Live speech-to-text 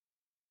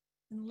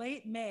in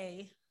late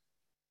May,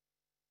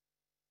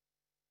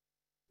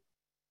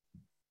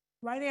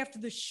 right after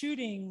the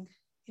shooting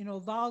in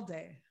Uvalde,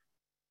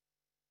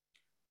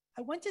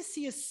 I went to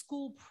see a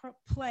school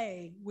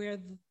play where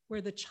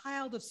the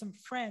child of some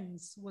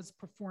friends was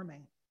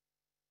performing.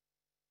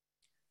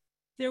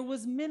 There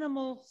was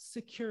minimal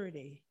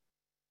security.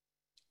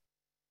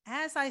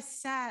 As I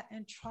sat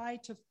and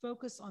tried to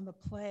focus on the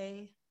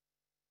play,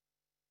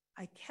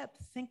 I kept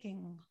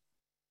thinking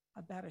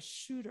about a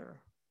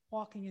shooter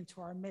walking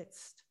into our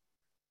midst.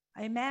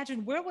 I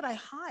imagined, where would I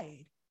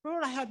hide? Where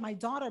would I hide my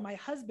daughter, my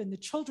husband, the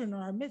children in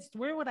our midst?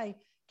 Where would I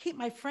keep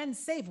my friends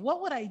safe?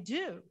 What would I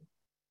do?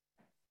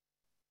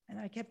 And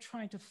I kept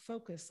trying to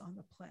focus on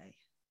the play.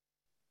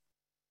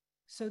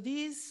 So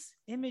these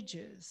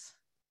images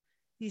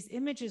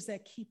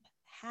that keep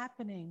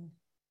happening,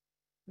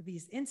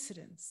 these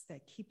incidents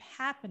that keep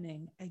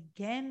happening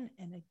again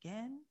and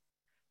again,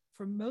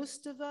 for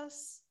most of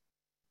us,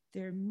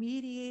 they're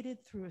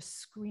mediated through a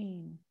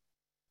screen,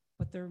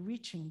 but they're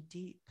reaching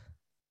deep.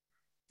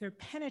 They're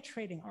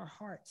penetrating our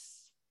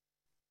hearts.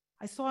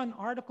 I saw an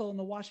article in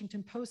the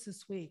Washington Post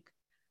this week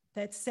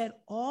that said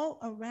all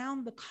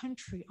around the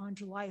country on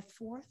July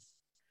 4th,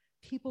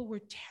 people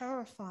were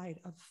terrified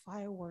of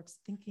fireworks,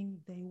 thinking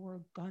they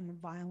were gun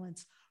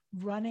violence,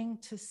 running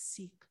to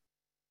seek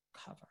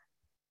cover.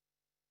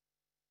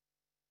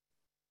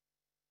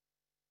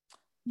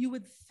 You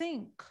would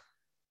think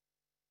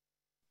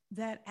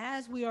that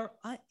as we are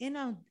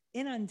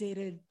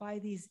inundated by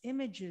these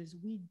images,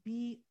 we'd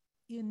be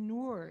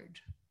inured.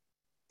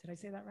 Did I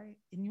say that right?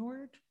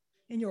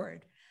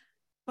 Inured.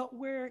 But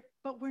we're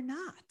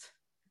not,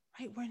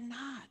 right? We're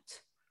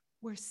not.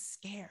 We're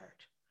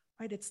scared,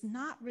 right? It's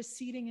not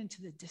receding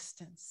into the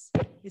distance.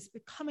 It's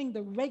becoming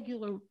the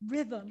regular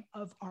rhythm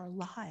of our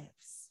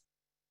lives.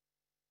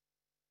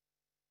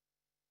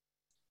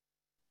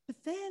 But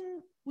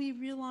then we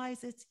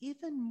realize it's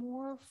even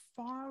more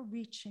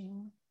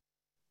far-reaching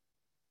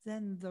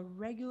than the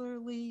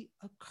regularly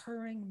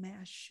occurring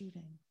mass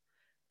shooting.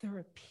 There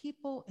are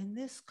people in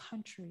this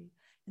country,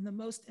 in the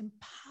most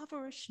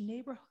impoverished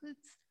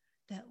neighborhoods,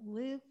 that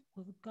live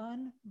with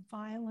gun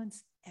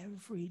violence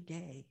every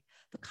day.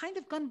 The kind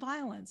of gun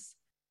violence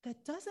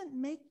that doesn't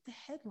make the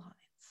headlines,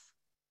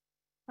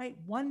 right?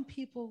 One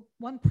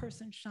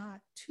person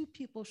shot, 2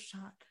 people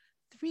shot,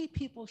 3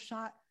 people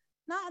shot,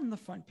 not on the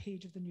front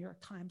page of the New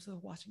York Times or the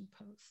Washington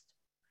Post.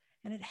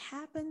 And it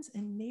happens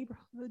in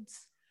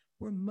neighborhoods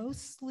where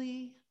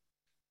mostly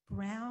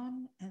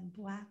brown and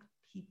Black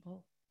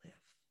people live.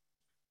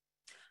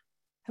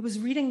 I was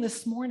reading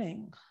this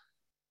morning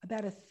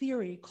about a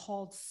theory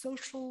called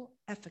social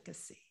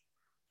efficacy,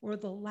 or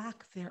the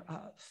lack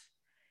thereof.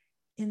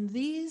 In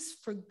these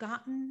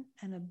forgotten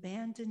and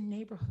abandoned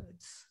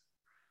neighborhoods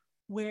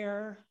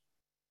where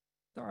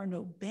there are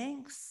no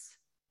banks,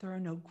 there are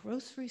no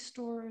grocery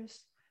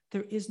stores,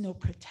 there is no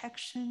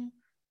protection,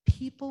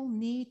 people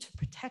need to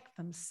protect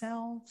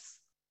themselves,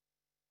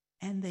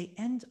 and they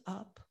end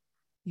up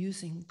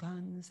using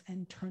guns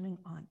and turning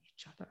on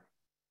each other.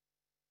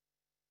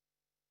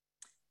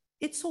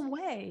 It's a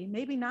way,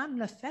 maybe not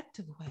an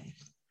effective way,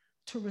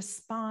 to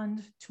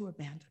respond to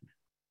abandonment.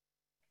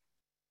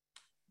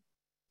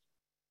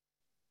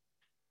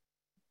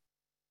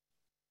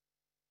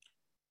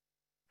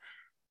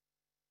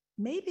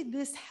 Maybe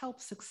this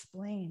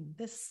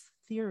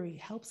theory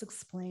helps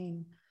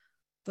explain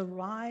the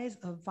rise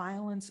of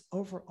violence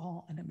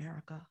overall in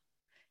America.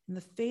 In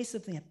the face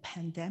of the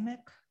pandemic,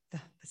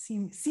 the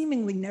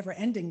seemingly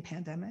never-ending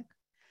pandemic,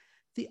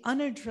 the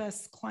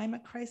unaddressed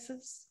climate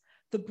crisis,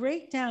 the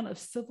breakdown of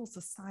civil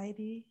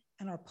society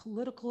and our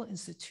political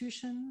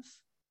institutions,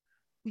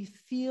 we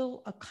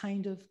feel a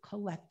kind of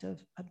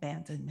collective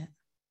abandonment.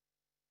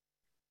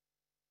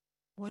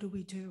 What do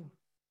we do?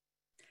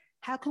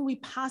 How can we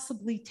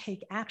possibly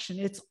take action?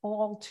 It's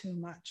all too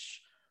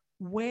much.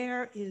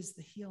 Where is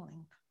the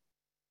healing?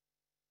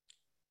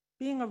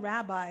 Being a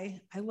rabbi,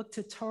 I look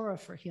to Torah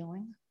for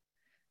healing.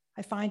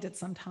 I find it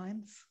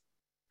sometimes.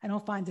 I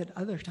don't find it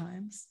other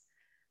times.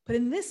 But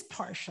in this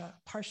parsha,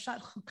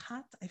 Parshat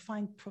Chukat, I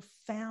find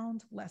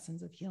profound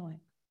lessons of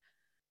healing.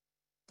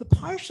 The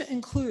parsha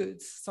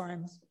includes, sorry,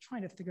 I'm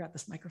trying to figure out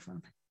this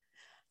microphone.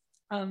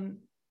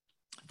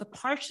 The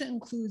parsha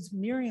includes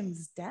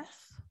Miriam's death,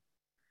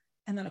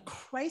 and then a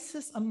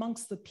crisis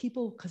amongst the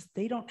people because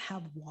they don't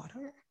have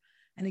water.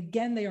 And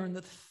again, they are in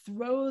the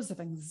throes of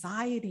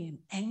anxiety and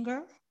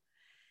anger.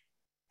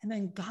 And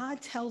then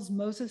God tells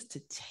Moses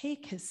to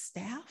take his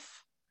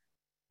staff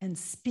and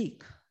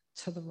speak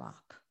to the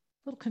rock.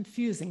 A little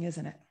confusing,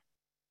 isn't it?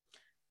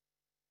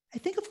 I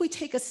think if we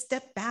take a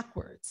step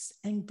backwards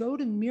and go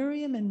to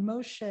Miriam and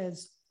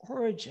Moshe's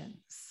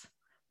origins,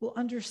 we'll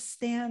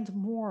understand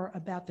more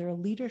about their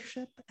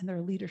leadership and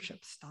their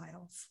leadership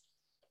styles.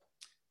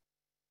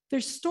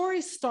 Their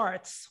story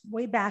starts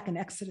way back in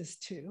Exodus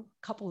 2,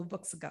 a couple of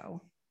books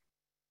ago,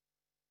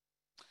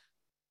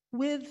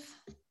 with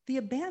the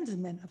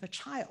abandonment of a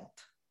child.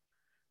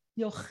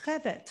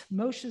 Yocheved,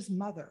 Moshe's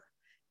mother,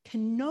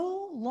 can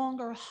no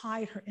longer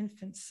hide her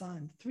infant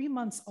son, 3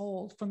 months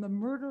old, from the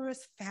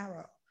murderous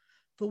Pharaoh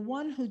the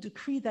one who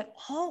decreed that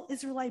all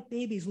Israelite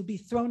babies would be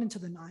thrown into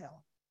the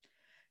Nile.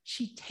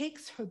 She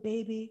takes her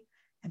baby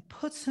and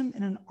puts him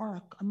in an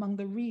ark among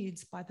the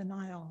reeds by the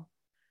Nile.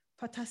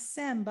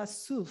 Fatasem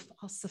basuf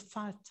al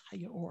safat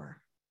hayor.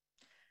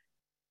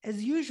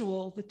 As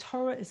usual, the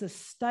Torah is a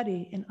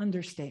study in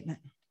understatement.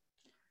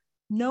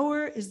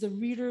 Nowhere is the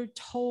reader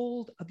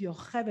told of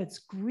Yochevet's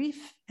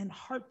grief and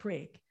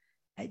heartbreak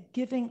at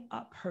giving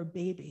up her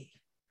baby.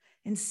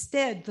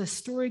 Instead, the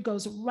story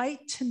goes right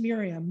to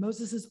Miriam,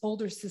 Moses'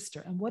 older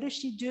sister. And what does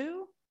she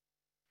do?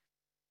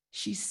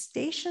 She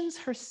stations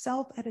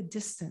herself at a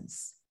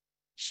distance.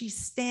 She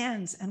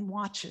stands and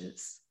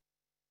watches.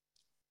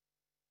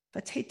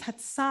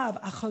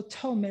 V'tetatzav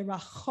achoto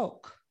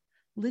merachok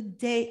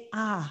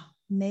l'de'ah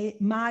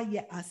ma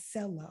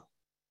ye'aselo.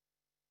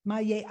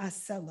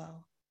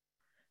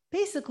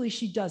 Basically,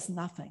 she does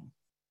nothing.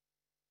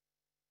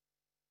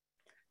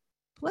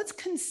 Let's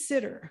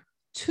consider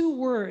two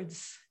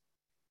words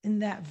in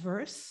that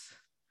verse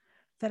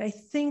that I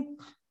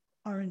think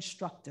are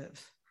instructive.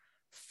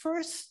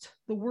 First,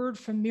 the word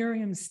from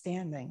Miriam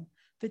standing,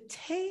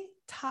 v'tetatzav.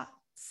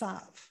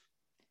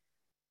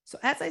 So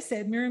as I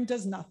said, Miriam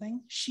does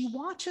nothing. She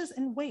watches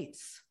and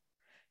waits.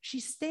 She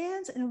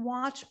stands and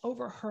watches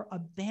over her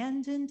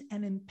abandoned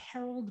and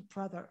imperiled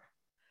brother.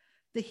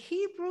 The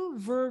Hebrew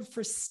verb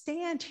for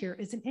stand here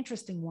is an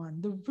interesting one.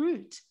 The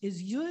root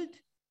is yud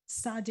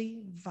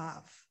sadi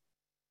vav.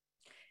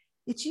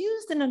 It's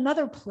used in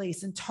another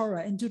place in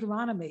Torah, in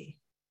Deuteronomy,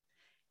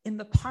 in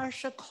the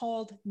parsha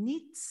called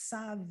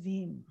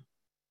Nitzavim.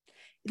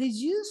 It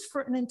is used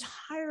for an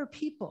entire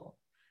people,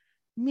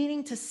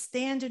 meaning to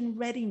stand in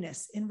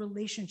readiness in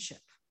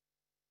relationship.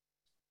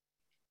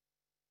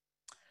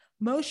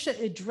 Moshe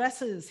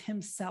addresses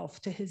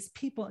himself to his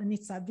people in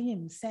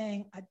Nitzavim,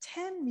 saying,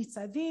 Atem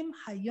Nitzavim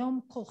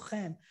hayom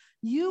kolchem.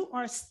 You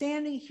are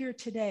standing here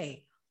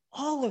today,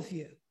 all of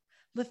you,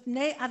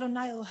 lifnei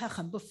Adonai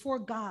Elohechem, before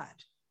God.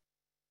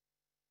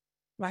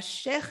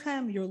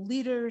 Rashechem, your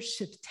leaders,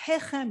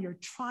 Shivtechem, your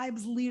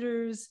tribes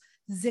leaders,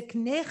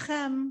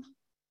 Ziknechem,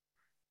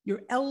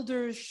 your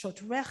elders,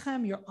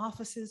 Shotrechem, your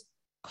officers,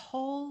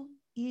 Kol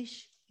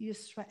Ish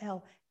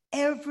Yisrael.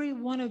 Every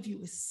one of you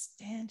is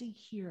standing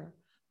here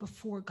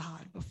before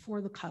God,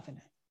 before the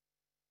covenant.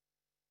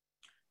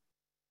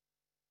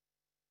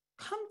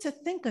 Come to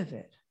think of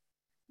it,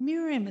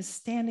 Miriam is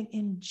standing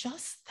in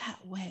just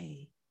that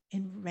way,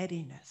 in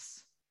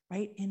readiness,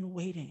 right, in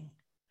waiting.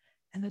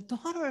 And the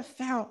daughter of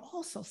Pharaoh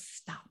also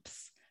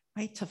stops,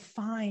 right, to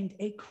find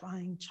a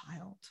crying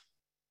child.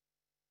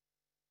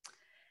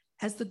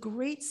 As the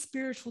great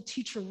spiritual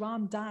teacher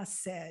Ram Dass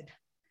said,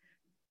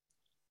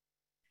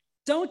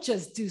 don't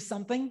just do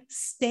something,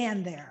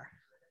 stand there.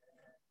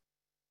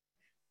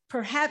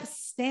 Perhaps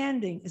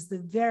standing is the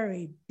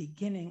very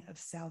beginning of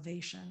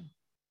salvation.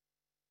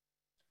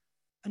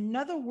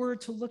 Another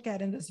word to look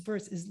at in this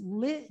verse is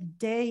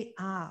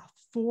lide'ah,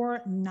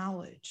 for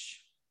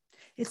knowledge.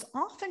 It's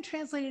often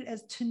translated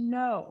as to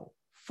know,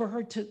 for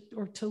her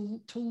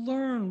to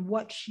learn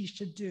what she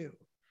should do,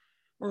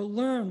 or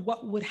learn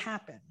what would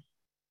happen.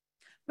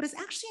 But it's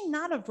actually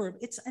not a verb,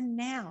 it's a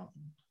noun.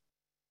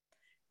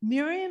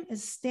 Miriam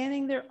is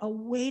standing there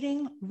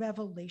awaiting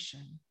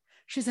revelation.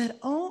 She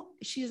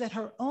is at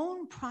her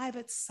own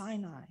private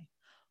Sinai,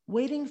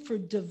 waiting for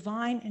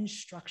divine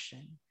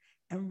instruction.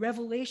 And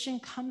revelation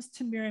comes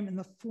to Miriam in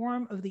the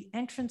form of the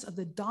entrance of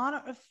the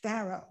daughter of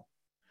Pharaoh,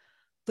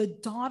 the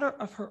daughter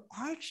of her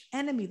arch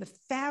enemy, the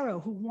Pharaoh,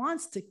 who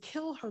wants to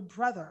kill her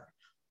brother,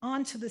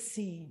 onto the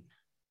scene.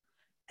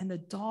 And the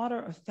daughter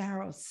of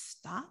Pharaoh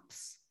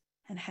stops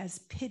and has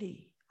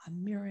pity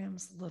on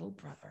Miriam's little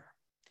brother.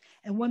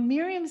 And when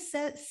Miriam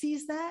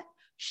sees that,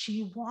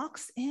 she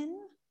walks in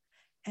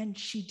and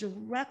she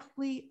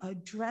directly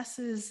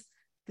addresses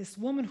this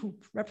woman who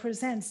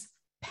represents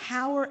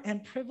power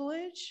and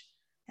privilege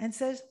and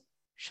says,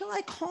 should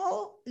I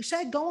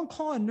go and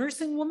call a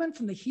nursing woman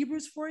from the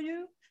Hebrews for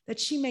you, that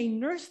she may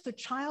nurse the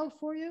child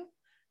for you?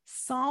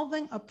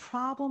 Solving a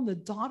problem the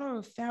daughter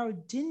of Pharaoh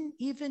didn't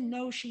even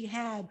know she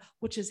had,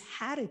 which is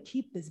how to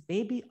keep this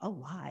baby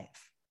alive.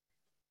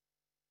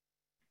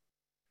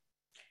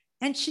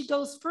 And she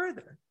goes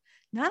further.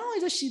 Not only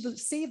does she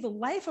save the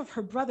life of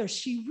her brother,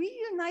 she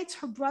reunites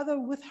her brother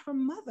with her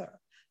mother.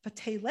 So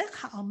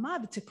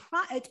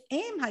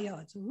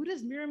who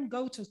does Miriam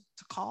go to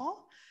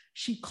call?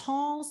 She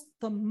calls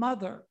the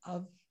mother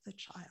of the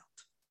child.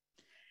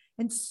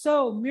 And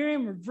so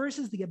Miriam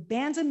reverses the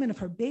abandonment of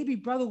her baby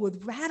brother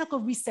with radical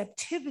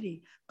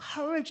receptivity,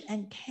 courage,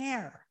 and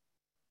care.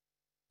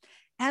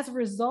 As a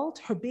result,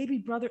 her baby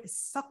brother is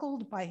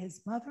suckled by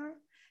his mother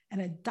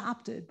and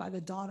adopted by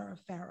the daughter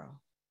of Pharaoh.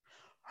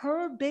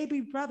 Her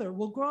baby brother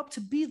will grow up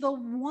to be the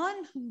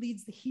one who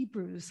leads the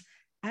Hebrews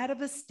out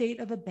of a state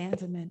of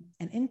abandonment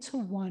and into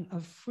one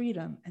of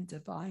freedom and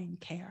divine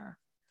care.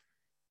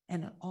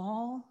 And it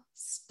all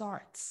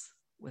starts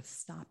with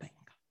stopping.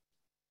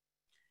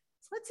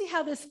 So let's see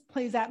how this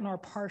plays out in our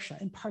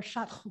Parsha, in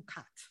Parshat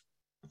Chukat.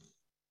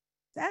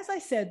 As I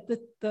said,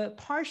 the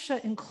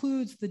Parsha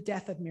includes the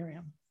death of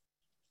Miriam.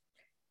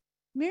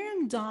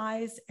 Miriam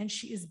dies and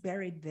she is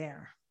buried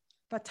there.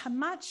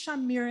 Vatamat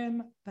sham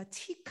Miriam,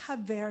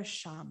 vatikaver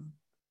sham.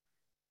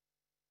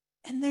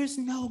 And there's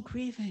no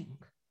grieving.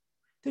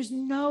 There's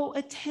no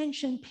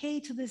attention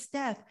paid to this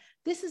death.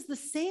 This is the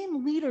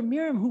same leader,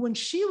 Miriam, who when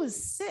she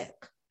was sick,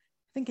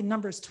 I think in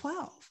Numbers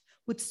 12,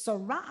 with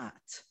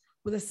sarat,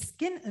 with a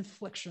skin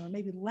affliction or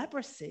maybe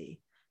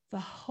leprosy, the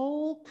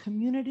whole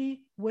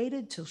community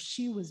waited till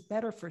she was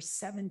better for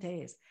 7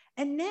 days.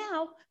 And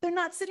now they're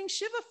not sitting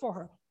Shiva for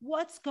her.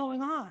 What's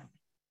going on?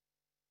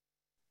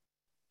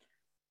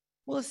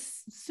 Well,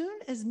 as soon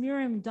as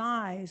Miriam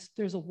dies,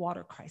 there's a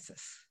water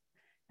crisis.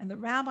 And the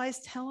rabbis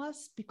tell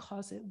us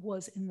because it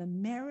was in the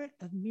merit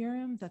of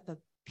Miriam that the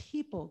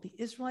people, the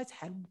Israelites,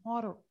 had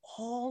water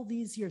all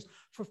these years.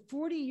 For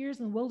 40 years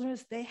in the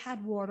wilderness, they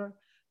had water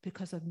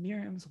because of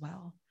Miriam's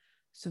well.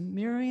 So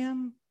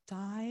Miriam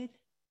died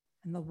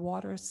and the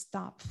water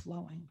stopped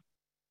flowing.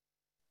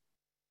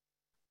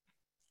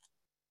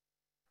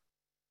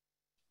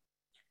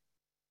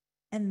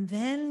 And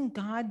then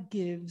God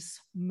gives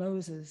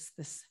Moses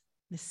this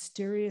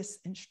mysterious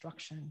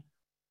instruction.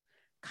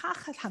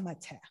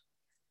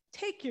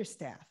 Take your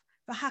staff,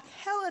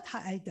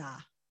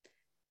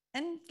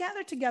 and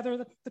gather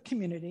together the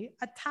community,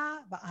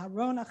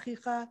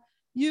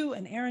 you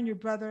and Aaron, your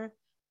brother,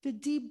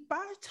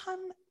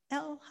 v'dibartam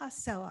el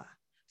hasela.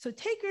 So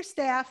take your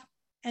staff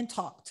and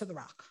talk to the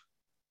rock.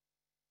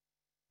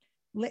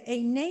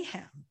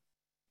 Le'einehem,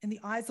 in the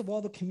eyes of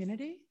all the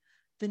community,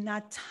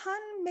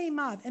 v'natan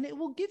meimav, and it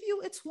will give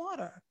you its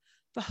water.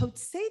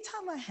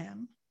 V'hotzeta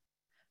lahem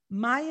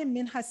mayim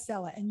min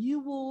hasela, and you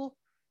will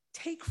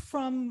take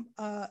from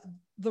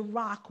the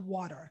rock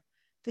water.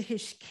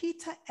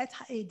 V'hishkita et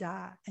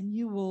ha'edah, and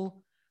you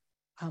will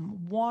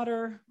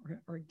water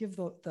or give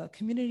the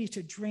community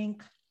to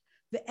drink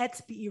the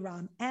et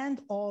bi'iram and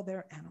all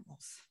their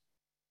animals.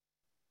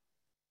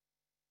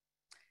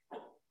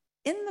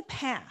 In the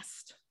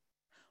past,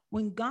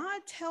 when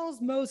God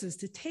tells Moses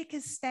to take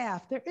his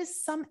staff, there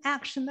is some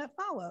action that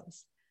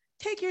follows.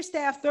 Take your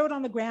staff, throw it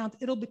on the ground,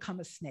 it'll become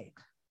a snake.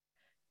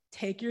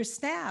 Take your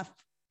staff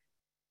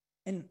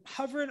and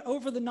hover it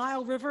over the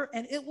Nile River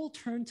and it will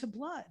turn to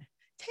blood.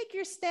 Take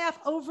your staff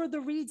over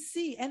the Reed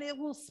Sea and it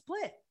will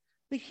split.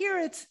 But here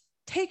it's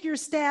take your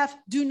staff,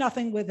 do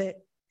nothing with it,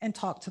 and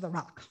talk to the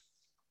rock.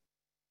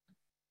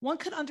 One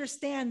could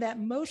understand that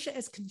Moshe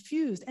is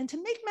confused. And to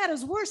make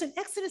matters worse, in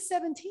Exodus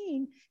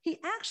 17,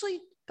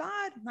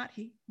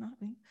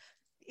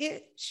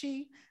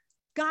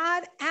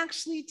 God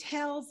actually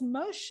tells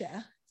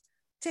Moshe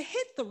to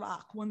hit the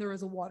rock when there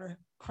is a water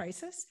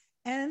crisis.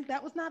 And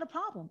that was not a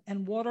problem.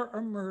 And water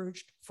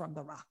emerged from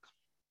the rock.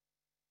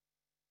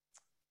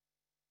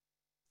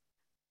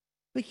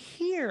 But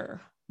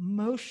here,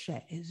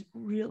 Moshe is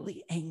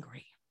really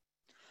angry.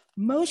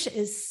 Moshe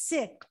is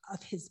sick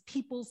of his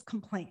people's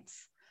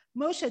complaints.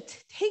 Moshe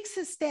takes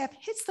his staff,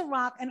 hits the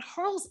rock, and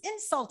hurls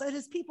insult at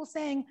his people,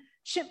 saying,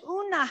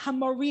 Shem'una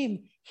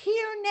hamorim,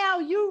 hear now,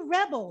 you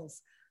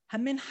rebels.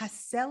 Hamin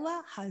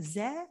hasela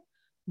hazeh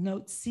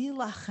notzi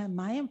lachem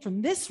mayim.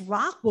 From this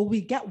rock, will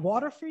we get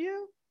water for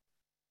you?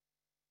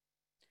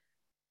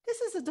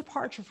 This is a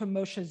departure from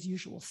Moshe's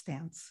usual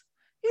stance.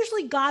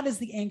 Usually God is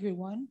the angry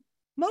one.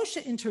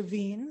 Moshe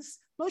intervenes.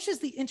 Moshe is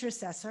the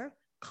intercessor,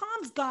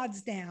 calms God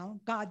down,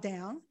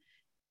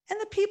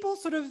 and the people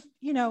sort of,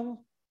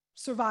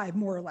 survive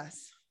more or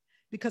less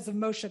because of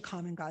Moshe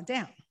calming God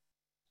down.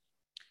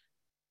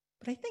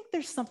 But I think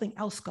there's something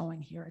else going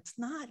here. It's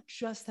not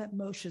just that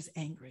Moshe's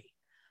angry.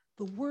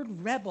 The word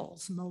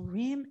rebels,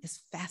 morim,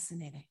 is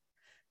fascinating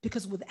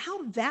because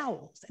without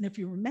vowels, and if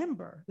you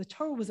remember, the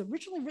Torah was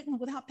originally written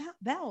without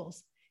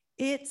vowels,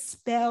 it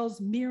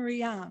spells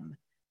Miriam,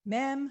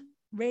 mem,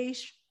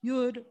 resh,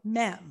 yud,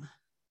 mem.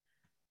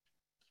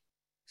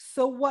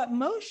 So what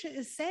Moshe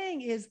is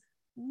saying is,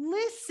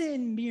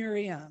 listen,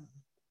 Miriam,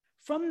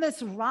 from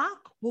this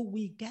rock, will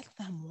we get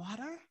them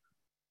water?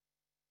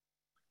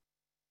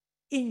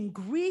 In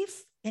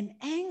grief, in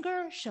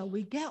anger, shall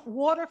we get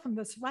water from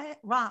this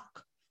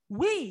rock?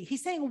 We,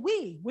 he's saying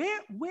we,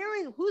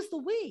 who's the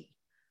we?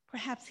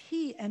 Perhaps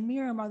he and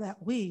Miriam are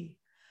that we,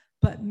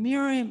 but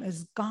Miriam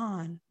is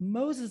gone.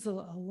 Moses is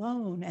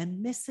alone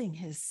and missing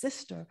his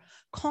sister,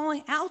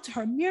 calling out to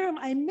her, Miriam,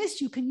 I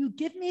miss you. Can you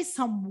give me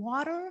some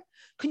water?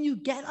 Can you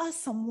get us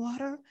some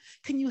water?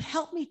 Can you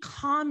help me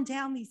calm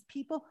down these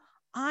people?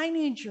 I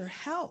need your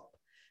help.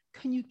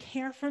 Can you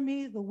care for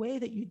me the way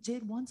that you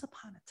did once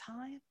upon a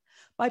time?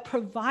 By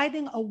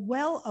providing a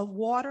well of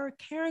water,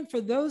 caring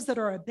for those that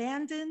are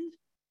abandoned.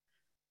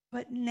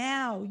 But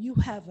now you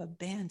have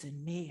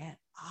abandoned me and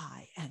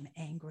I am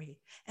angry.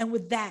 And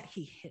with that,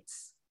 he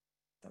hits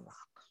the rock.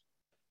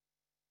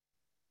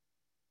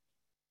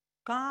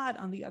 God,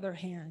 on the other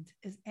hand,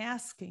 is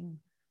asking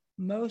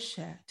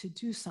Moshe to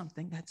do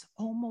something that's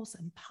almost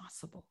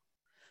impossible,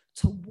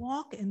 to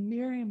walk in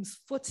Miriam's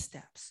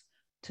footsteps,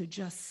 to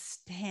just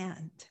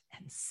stand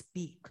and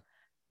speak,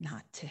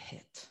 not to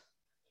hit.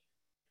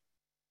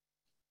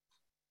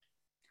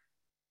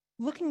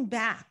 Looking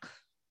back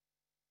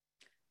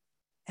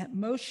At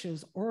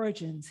Moshe's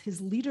origins, his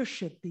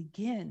leadership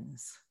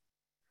begins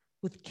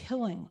with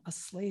killing a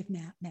slave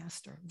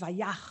master,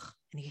 Vayach,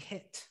 and he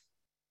hit.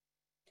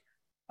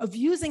 Of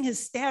using his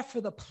staff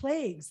for the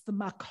plagues, the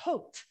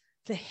makot,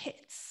 the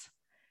hits.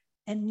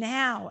 And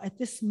now, at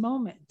this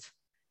moment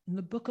in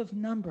the book of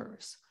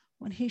Numbers,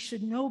 when he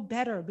should know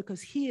better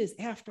because he is,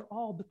 after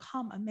all,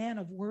 become a man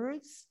of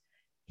words,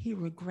 he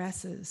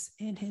regresses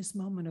in his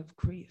moment of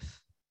grief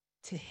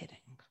to hitting.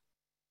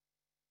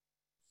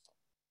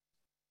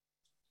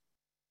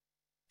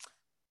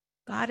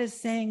 God is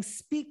saying,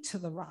 speak to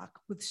the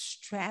rock with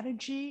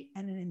strategy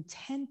and an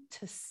intent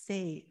to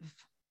save.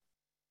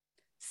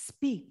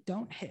 Speak,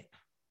 don't hit.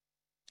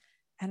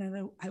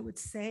 And I would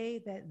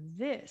say that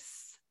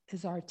this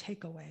is our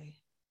takeaway.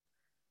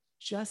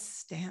 Just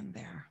stand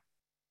there.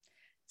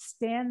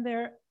 Stand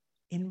there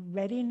in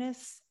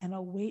readiness and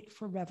await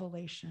for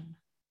revelation.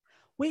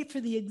 Wait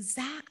for the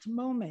exact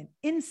moment,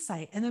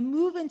 insight, and then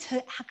move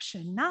into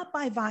action, not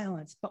by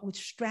violence, but with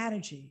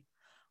strategy,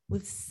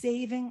 with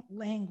saving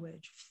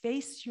language.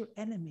 Face your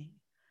enemy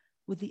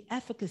with the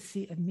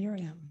efficacy of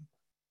Miriam.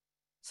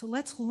 So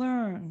let's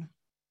learn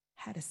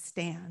how to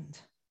stand.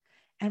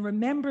 And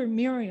remember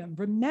Miriam,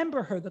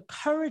 remember her, the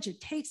courage it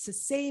takes to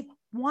save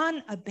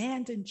one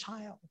abandoned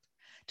child,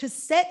 to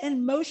set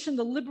in motion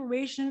the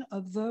liberation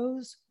of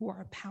those who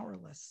are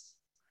powerless,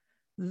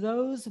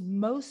 those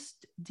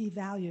most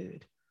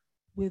devalued,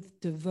 with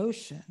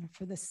devotion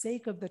for the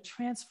sake of the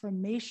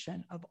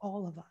transformation of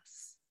all of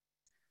us.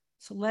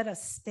 So let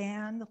us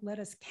stand, let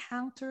us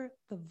counter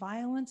the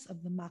violence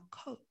of the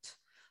makot,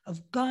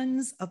 of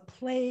guns, of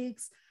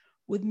plagues,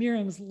 with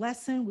Miriam's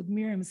lesson, with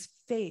Miriam's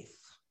faith.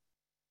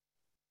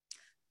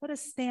 Let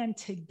us stand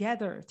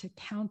together to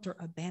counter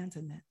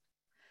abandonment.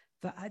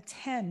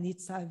 Va'atem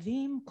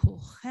nitzavim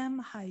kulchem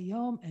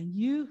hayom, and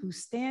you who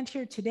stand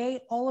here today,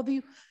 all of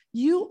you,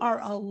 you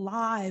are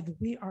alive.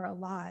 We are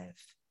alive,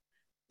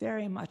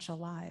 very much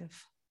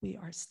alive. We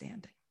are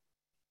standing.